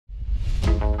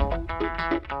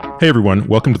Hey everyone,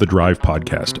 welcome to the Drive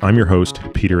Podcast. I'm your host,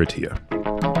 Peter Attia.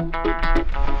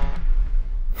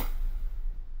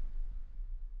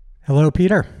 Hello,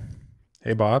 Peter.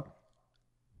 Hey Bob.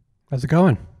 How's it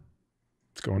going?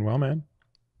 It's going well, man.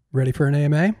 Ready for an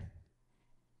AMA?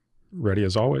 Ready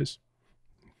as always.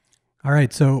 All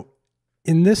right, so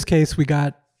in this case, we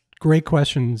got great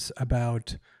questions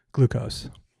about glucose,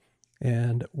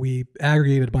 and we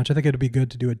aggregated a bunch. I think it'd be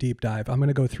good to do a deep dive. I'm going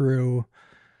to go through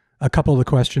a couple of the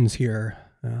questions here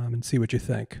and see what you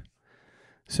think.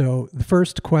 So the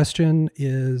first question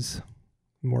is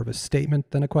more of a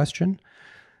statement than a question.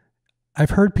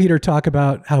 I've heard Peter talk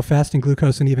about how fasting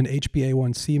glucose and even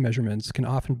HbA1c measurements can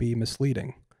often be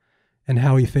misleading, and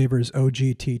how he favors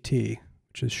OGTT,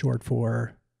 which is short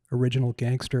for Original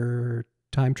Gangster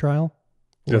Time Trial.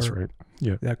 That's right.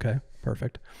 Yeah. Okay,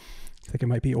 perfect. I think it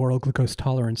might be oral glucose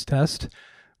tolerance test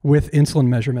with insulin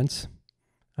measurements,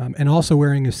 and also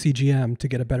wearing a CGM to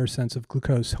get a better sense of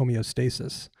glucose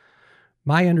homeostasis.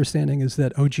 My understanding is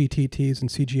that OGTTs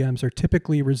and CGMs are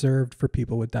typically reserved for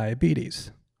people with diabetes.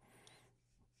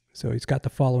 So he's got the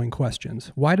following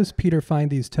questions. Why does Peter find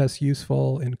these tests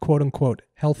useful in quote-unquote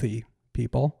healthy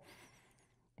people?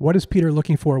 What is Peter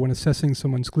looking for when assessing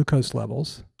someone's glucose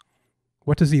levels?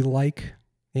 What does he like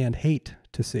and hate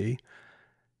to see?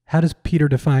 How does Peter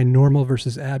define normal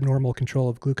versus abnormal control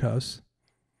of glucose?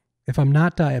 If I'm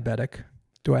not diabetic,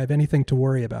 do I have anything to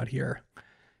worry about here?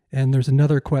 And there's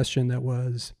another question that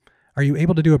was, are you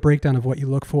able to do a breakdown of what you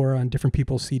look for on different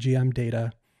people's CGM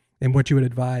data and what you would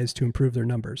advise to improve their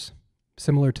numbers,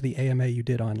 similar to the AMA you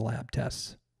did on lab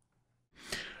tests?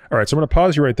 All right, so I'm going to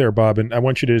pause you right there, Bob, and I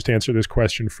want you to just answer this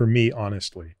question for me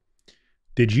honestly.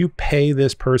 Did you pay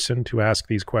this person to ask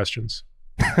these questions?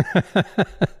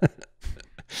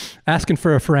 Asking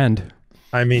for a friend.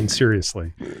 I mean,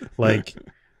 seriously. Like,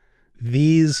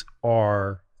 these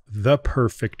are the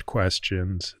perfect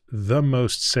questions, the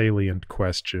most salient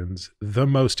questions, the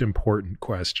most important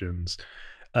questions.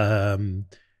 And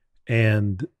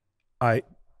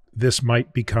this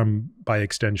might become, by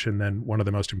extension, then one of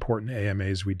the most important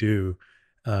AMAs we do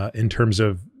in terms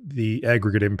of the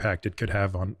aggregate impact it could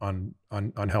have on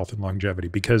health and longevity,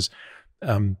 because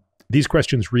these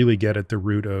questions really get at the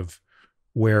root of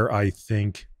where I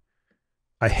think,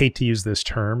 I hate to use this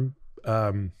term,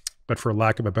 but for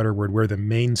lack of a better word, where the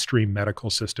mainstream medical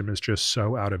system is just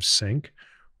so out of sync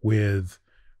with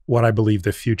what I believe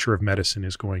the future of medicine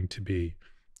is going to be.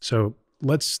 So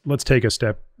let's take a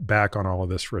step back on all of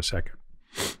this for a second.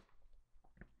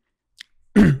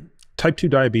 Type 2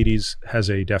 diabetes has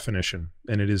a definition,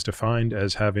 and it is defined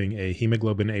as having a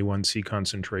hemoglobin A1c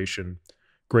concentration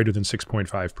greater than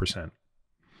 6.5%.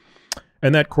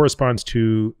 And that corresponds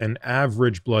to an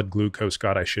average blood glucose.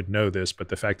 God, I should know this, but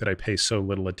the fact that I pay so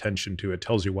little attention to it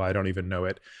tells you why I don't even know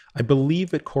it. I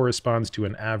believe it corresponds to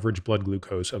an average blood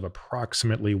glucose of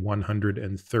approximately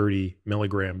 130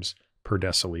 milligrams per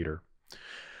deciliter.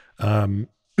 And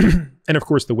of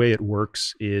course, the way it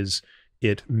works is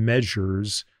it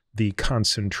measures the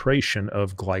concentration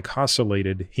of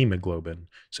glycosylated hemoglobin.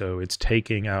 So it's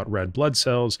taking out red blood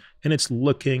cells and it's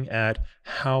looking at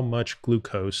how much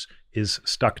glucose is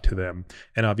stuck to them.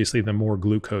 And obviously, the more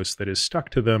glucose that is stuck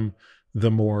to them,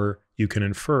 the more you can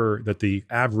infer that the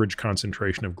average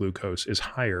concentration of glucose is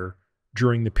higher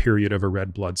during the period of a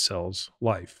red blood cell's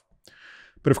life.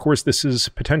 But of course, this is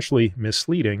potentially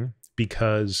misleading,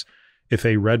 because if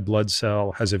a red blood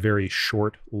cell has a very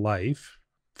short life,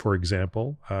 for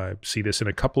example, I see this in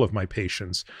a couple of my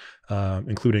patients,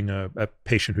 including a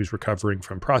patient who's recovering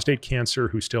from prostate cancer,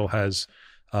 who still has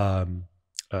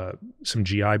some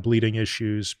GI bleeding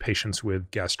issues, patients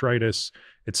with gastritis,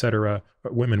 etc.,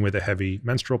 women with a heavy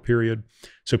menstrual period.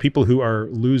 So people who are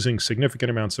losing significant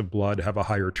amounts of blood, have a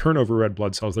higher turnover of red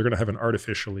blood cells, they're going to have an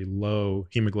artificially low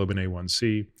hemoglobin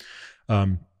A1c.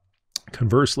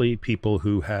 Conversely, people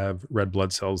who have red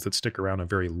blood cells that stick around a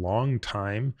very long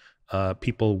time,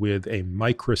 people with a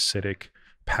microcytic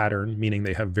pattern, meaning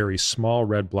they have very small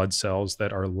red blood cells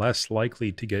that are less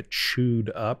likely to get chewed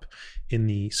up in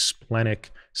the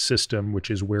splenic system,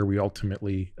 which is where we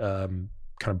ultimately kind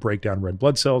of break down red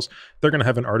blood cells, they're going to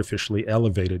have an artificially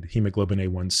elevated hemoglobin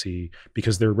A1c,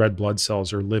 because their red blood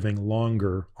cells are living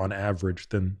longer on average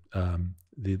than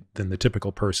the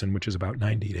typical person, which is about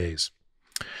 90 days.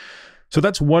 So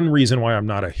that's one reason why I'm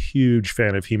not a huge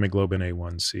fan of hemoglobin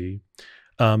A1c.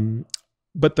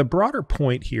 But the broader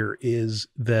point here is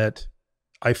that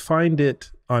I find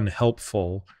it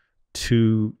unhelpful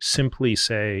to simply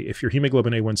say, if your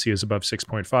hemoglobin A1c is above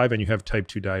 6.5 and you have type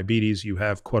 2 diabetes, you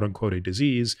have quote unquote a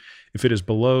disease. If it is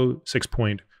below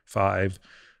 6.5,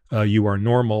 you are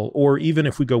normal. Or even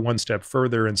if we go one step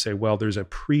further and say, well, there's a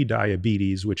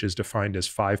pre-diabetes, which is defined as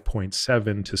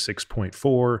 5.7 to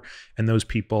 6.4. And those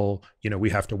people, we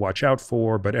have to watch out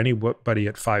for, but anybody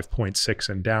at 5.6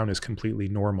 and down is completely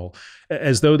normal.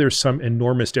 As though there's some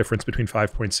enormous difference between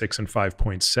 5.6 and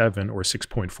 5.7 or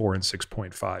 6.4 and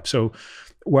 6.5. So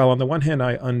while on the one hand,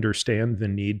 I understand the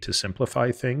need to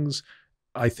simplify things,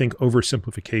 I think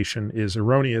oversimplification is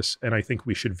erroneous. And I think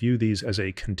we should view these as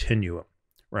a continuum.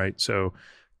 Right? So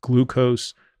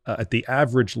glucose at the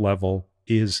average level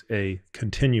is a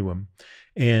continuum.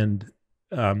 And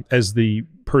as the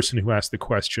person who asked the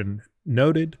question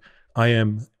noted, I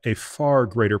am a far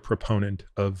greater proponent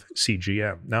of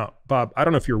CGM. Now, Bob, I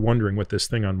don't know if you're wondering what this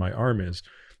thing on my arm is,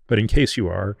 but in case you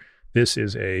are, this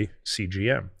is a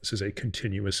CGM. This is a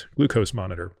continuous glucose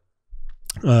monitor.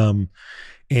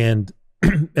 And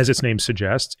as its name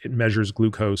suggests, it measures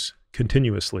glucose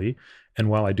continuously. And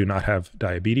while I do not have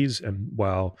diabetes, and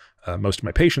while most of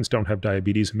my patients don't have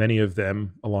diabetes, many of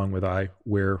them, along with I,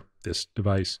 wear this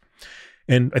device.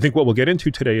 And I think what we'll get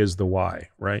into today is the why,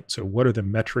 right? So what are the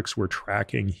metrics we're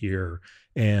tracking here?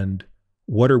 And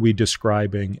what are we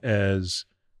describing as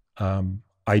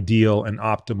ideal and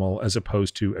optimal as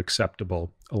opposed to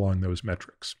acceptable along those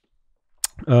metrics?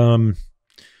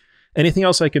 Anything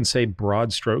else I can say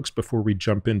broad strokes before we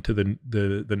jump into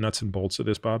the nuts and bolts of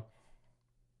this, Bob?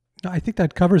 No, I think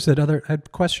that covers it. I had a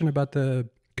question about the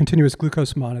continuous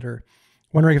glucose monitor.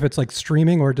 Wondering if it's like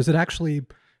streaming, or does it actually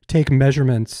take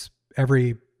measurements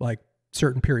every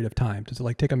certain period of time? Does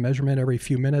it take a measurement every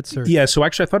few minutes? Or? Yeah, so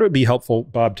actually I thought it would be helpful,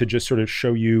 Bob, to just sort of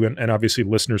show you and obviously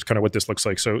listeners kind of what this looks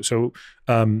like. So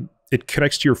it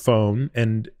connects to your phone,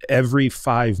 and every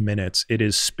 5 minutes it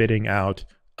is spitting out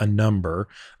a number.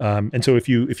 And so if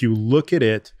you look at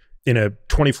it in a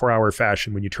 24-hour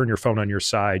fashion, when you turn your phone on your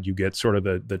side, you get sort of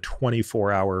the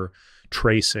 24-hour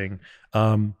tracing.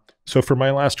 So for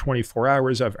my last 24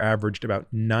 hours, I've averaged about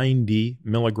 90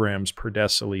 milligrams per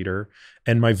deciliter,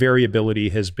 and my variability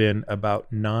has been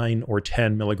about 9 or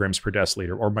 10 milligrams per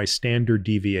deciliter, or my standard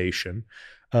deviation.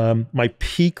 My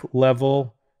peak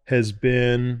level has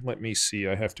been, let me see,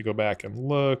 I have to go back and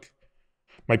look.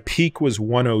 My peak was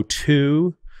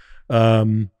 102.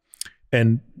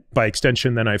 And by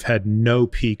extension, then I've had no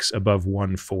peaks above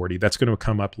 140. That's going to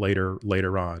come up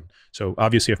later on. So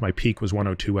obviously, if my peak was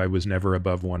 102, I was never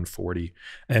above 140.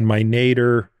 And my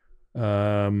nadir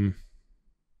was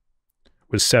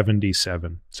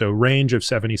 77. So range of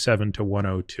 77 to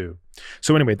 102.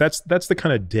 So anyway, that's the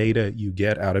kind of data you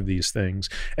get out of these things.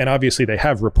 And obviously, they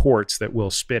have reports that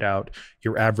will spit out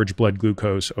your average blood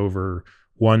glucose over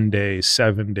 1 day,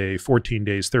 7 day, 14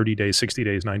 days, 30 days, 60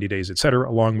 days, 90 days, et cetera,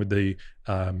 along with the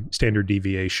standard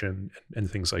deviation and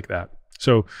things like that.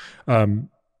 So, and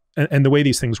the way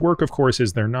these things work, of course,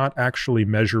 is they're not actually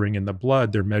measuring in the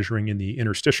blood, they're measuring in the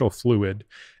interstitial fluid.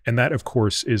 And that, of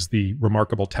course, is the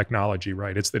remarkable technology,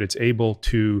 right? It's that it's able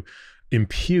to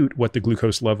impute what the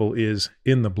glucose level is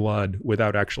in the blood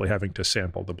without actually having to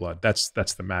sample the blood. That's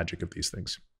the magic of these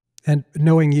things. And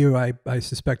knowing you, I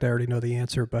suspect I already know the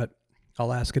answer, but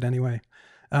I'll ask it anyway.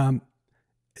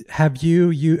 Have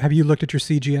you looked at your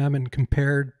CGM and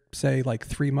compared, say, your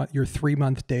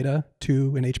 3-month data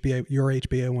to your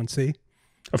HbA1c?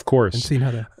 Of course. And seen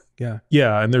how to, yeah.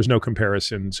 Yeah, and there's no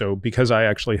comparison. So because I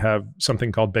actually have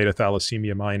something called beta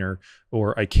thalassemia minor,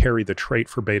 or I carry the trait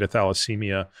for beta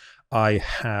thalassemia, I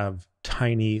have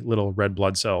tiny little red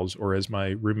blood cells, or as my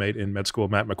roommate in med school,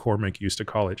 Matt McCormick, used to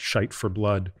call it, shite for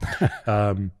blood.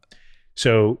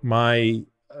 So my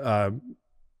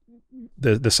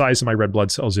the size of my red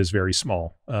blood cells is very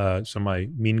small. So my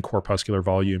mean corpuscular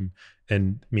volume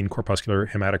and mean corpuscular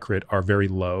hematocrit are very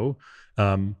low.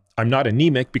 I'm not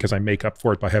anemic because I make up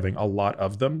for it by having a lot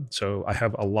of them. So I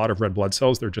have a lot of red blood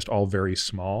cells. They're just all very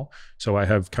small. So I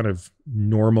have kind of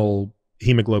normal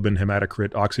hemoglobin,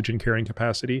 hematocrit, oxygen carrying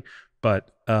capacity,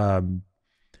 but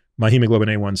my hemoglobin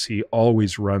A1C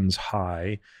always runs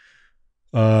high.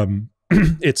 I've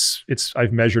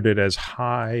measured it as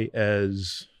high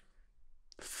as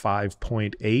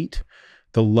 5.8.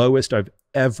 The lowest I've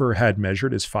ever had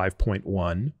measured is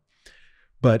 5.1.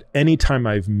 But anytime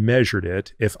I've measured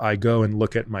it, if I go and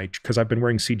look at because I've been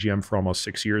wearing CGM for almost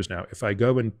 6 years now, if I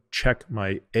go and check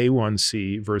my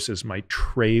A1C versus my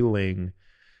trailing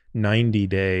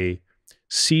 90-day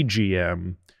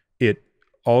CGM, it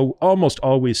almost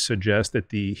always suggests that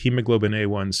the hemoglobin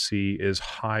A1C is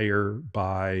higher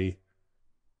by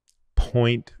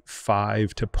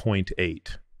 0.5 to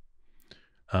 0.8.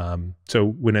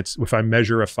 So if I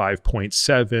measure a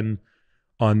 5.7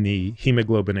 on the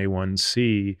hemoglobin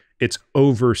A1C, it's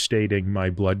overstating my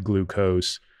blood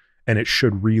glucose and it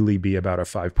should really be about a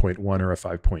 5.1 or a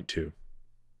 5.2.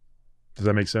 Does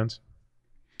that make sense?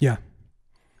 Yeah.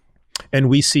 And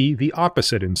we see the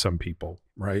opposite in some people,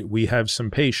 right? We have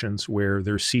some patients where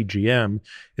their CGM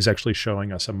is actually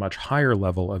showing us a much higher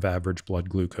level of average blood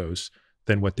glucose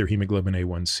than what their hemoglobin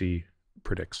A1C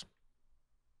predicts.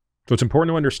 So it's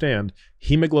important to understand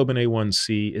hemoglobin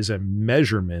A1C is a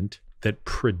measurement that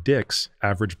predicts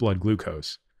average blood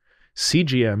glucose.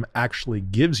 CGM actually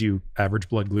gives you average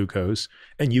blood glucose,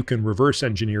 and you can reverse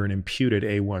engineer an imputed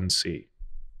A1C.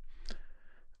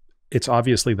 It's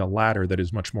obviously the latter that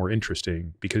is much more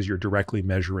interesting because you're directly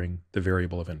measuring the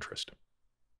variable of interest.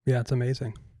 Yeah, it's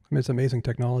amazing. I mean, it's amazing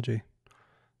technology.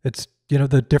 It's,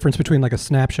 the difference between like a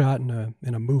snapshot and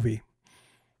a movie.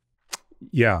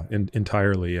 Yeah,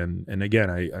 entirely. And again,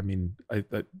 I mean,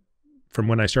 from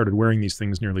when I started wearing these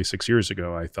things nearly 6 years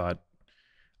ago, I thought,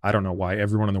 I don't know why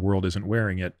everyone in the world isn't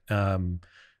wearing it.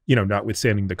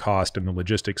 Notwithstanding the cost and the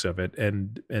logistics of it.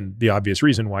 And the obvious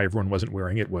reason why everyone wasn't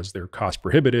wearing it was they're cost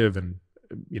prohibitive. And,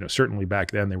 certainly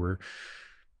back then they were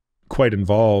quite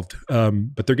involved,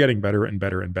 but they're getting better and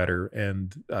better and better.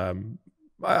 And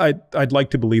I'd like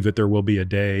to believe that there will be a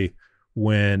day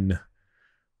when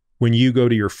you go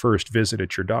to your first visit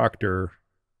at your doctor,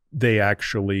 they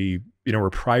actually, or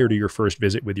prior to your first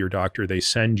visit with your doctor, they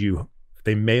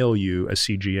mail you a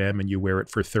CGM and you wear it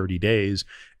for 30 days.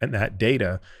 And that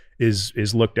data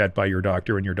is looked at by your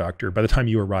doctor, and your doctor, by the time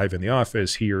you arrive in the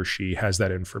office, he or she has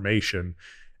that information.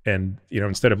 And,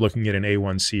 instead of looking at an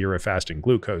A1C or a fasting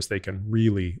glucose, they can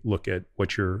really look at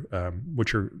what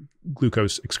your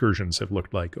glucose excursions have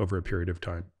looked like over a period of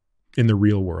time in the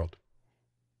real world.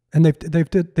 And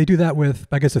they do that with,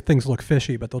 I guess if things look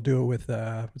fishy, but they'll do it with,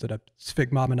 was it a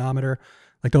sphygmomanometer?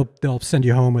 Like they'll send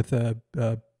you home with a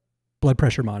blood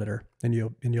pressure monitor, and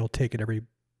you'll take it every,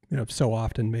 so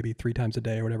often, maybe 3 times a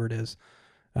day or whatever it is,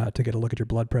 to get a look at your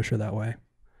blood pressure that way.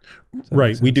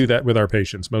 Right. We do that with our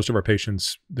patients. Most of our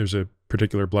patients, there's a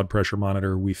particular blood pressure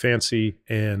monitor we fancy,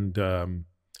 and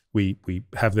we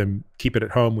have them keep it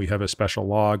at home. We have a special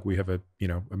log. We have a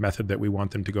method that we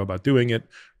want them to go about doing it,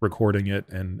 recording it,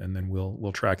 and then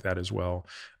we'll track that as well.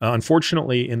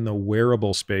 Unfortunately, in the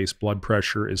wearable space, blood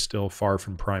pressure is still far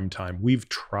from prime time. We've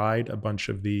tried a bunch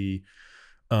of the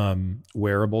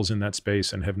wearables in that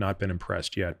space and have not been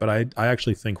impressed yet. But I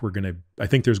actually think I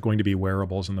think there's going to be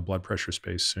wearables in the blood pressure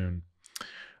space soon.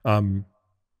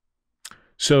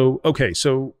 So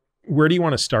where do you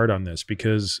want to start on this?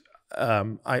 Because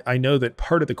I know that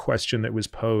part of the question that was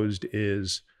posed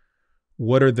is,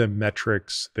 what are the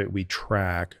metrics that we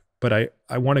track? But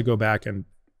I want to go back and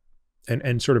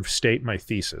sort of state my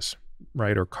thesis,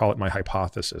 right? Or call it my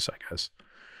hypothesis, I guess.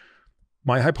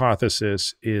 My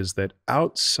hypothesis is that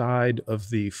outside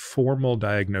of the formal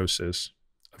diagnosis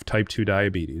of type 2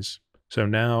 diabetes, so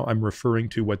now I'm referring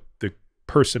to what the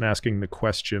person asking the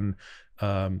question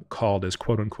called as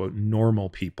quote unquote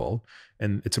normal people.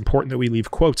 And it's important that we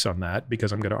leave quotes on that,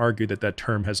 because I'm going to argue that that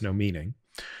term has no meaning.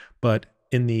 But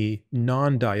in the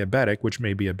non-diabetic, which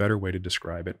may be a better way to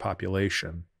describe it,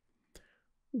 population,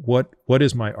 what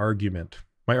is my argument?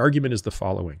 My argument is the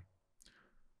following.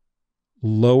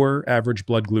 Lower average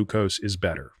blood glucose is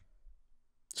better.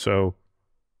 So,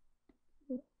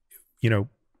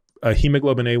 a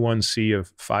hemoglobin A1C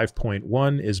of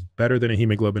 5.1 is better than a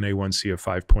hemoglobin A1C of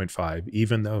 5.5,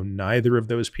 even though neither of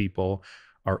those people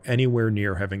are anywhere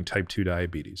near having type 2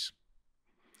 diabetes.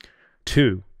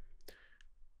 2,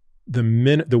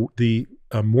 the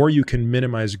more you can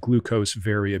minimize glucose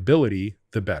variability,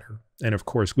 the better. And of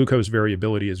course, glucose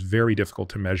variability is very difficult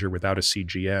to measure without a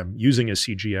CGM. Using a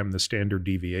CGM, the standard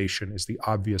deviation, is the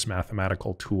obvious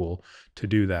mathematical tool to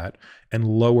do that. And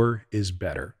lower is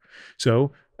better.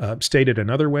 So stated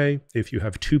another way, if you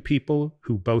have 2 people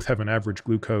who both have an average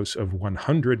glucose of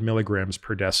 100 milligrams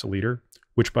per deciliter,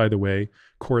 which by the way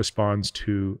corresponds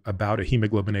to about a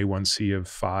hemoglobin A1C of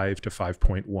 5 to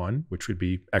 5.1, which would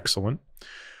be excellent.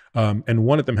 And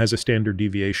one of them has a standard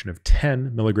deviation of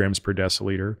 10 milligrams per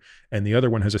deciliter, and the other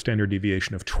one has a standard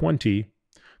deviation of 20,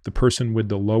 the person with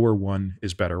the lower one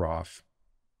is better off.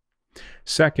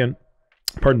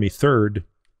 Third,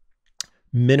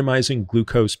 minimizing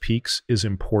glucose peaks is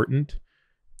important,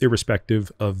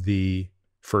 irrespective of the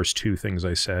first 2 things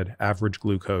I said, average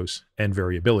glucose and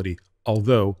variability.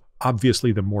 Although,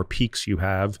 obviously, the more peaks you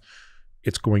have,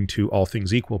 it's going to, all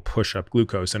things equal, push up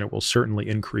glucose, and it will certainly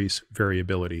increase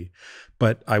variability.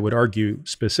 But I would argue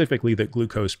specifically that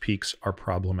glucose peaks are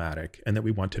problematic and that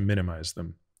we want to minimize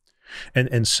them.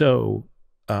 And so,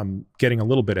 getting a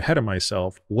little bit ahead of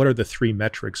myself, what are the 3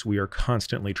 metrics we are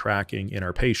constantly tracking in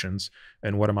our patients,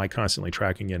 and what am I constantly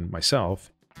tracking in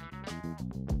myself?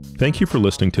 Thank you for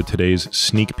listening to today's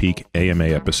sneak peek AMA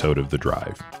episode of The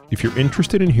Drive. If you're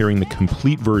interested in hearing the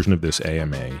complete version of this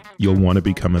AMA, you'll want to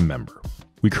become a member.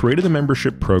 We created the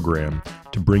membership program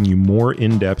to bring you more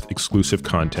in-depth exclusive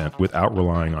content without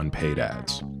relying on paid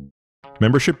ads.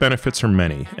 Membership benefits are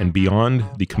many, and beyond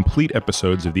the complete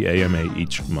episodes of the AMA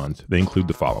each month, they include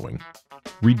the following: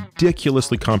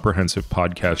 ridiculously comprehensive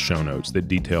podcast show notes that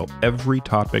detail every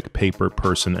topic, paper,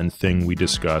 person, and thing we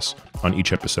discuss on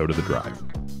each episode of The Drive.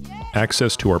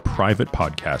 Access to our private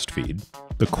podcast feed.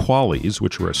 The Qualies,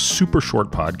 which are a super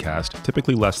short podcast,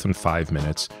 typically less than 5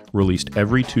 minutes, released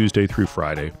every Tuesday through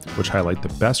Friday, which highlight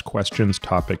the best questions,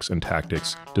 topics, and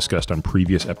tactics discussed on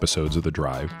previous episodes of The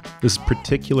Drive. This is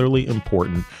particularly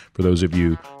important for those of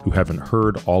you who haven't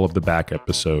heard all of the back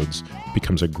episodes. It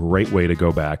becomes a great way to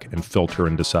go back and filter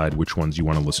and decide which ones you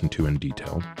want to listen to in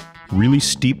detail. Really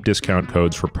steep discount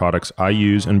codes for products I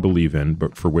use and believe in,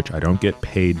 but for which I don't get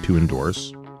paid to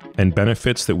endorse, and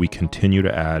benefits that we continue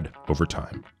to add over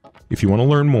time. If you want to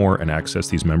learn more and access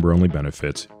these member-only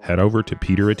benefits, head over to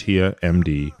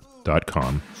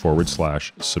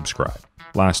peterattiamd.com/subscribe.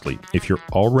 Lastly, if you're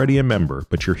already a member,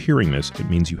 but you're hearing this, it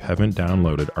means you haven't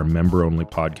downloaded our member-only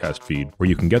podcast feed where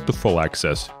you can get the full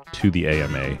access to the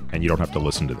AMA and you don't have to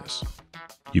listen to this.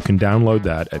 You can download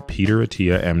that at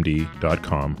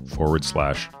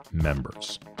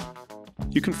peterattiamd.com/members.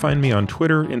 You can find me on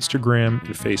Twitter, Instagram,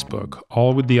 and Facebook,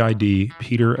 all with the ID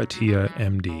Peter Attia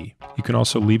MD. You can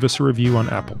also leave us a review on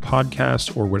Apple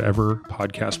Podcasts or whatever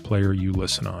podcast player you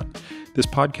listen on. This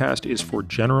podcast is for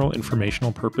general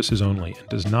informational purposes only and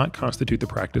does not constitute the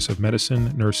practice of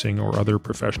medicine, nursing, or other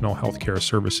professional healthcare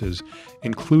services,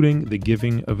 including the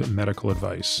giving of medical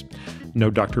advice. No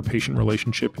doctor-patient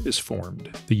relationship is formed.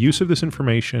 The use of this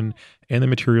information and the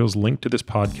materials linked to this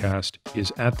podcast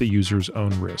is at the user's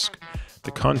own risk.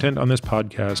 The content on this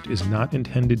podcast is not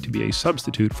intended to be a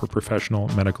substitute for professional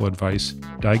medical advice,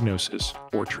 diagnosis,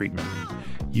 or treatment.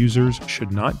 Users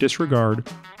should not disregard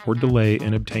or delay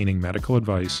in obtaining medical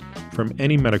advice from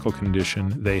any medical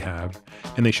condition they have,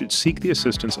 and they should seek the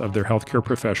assistance of their healthcare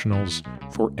professionals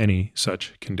for any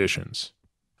such conditions.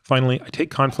 Finally, I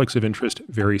take conflicts of interest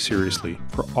very seriously.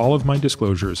 For all of my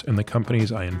disclosures and the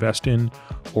companies I invest in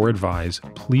or advise,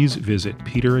 please visit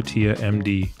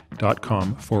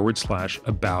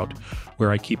peterattiamd.com/about,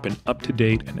 where I keep an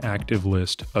up-to-date and active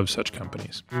list of such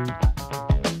companies.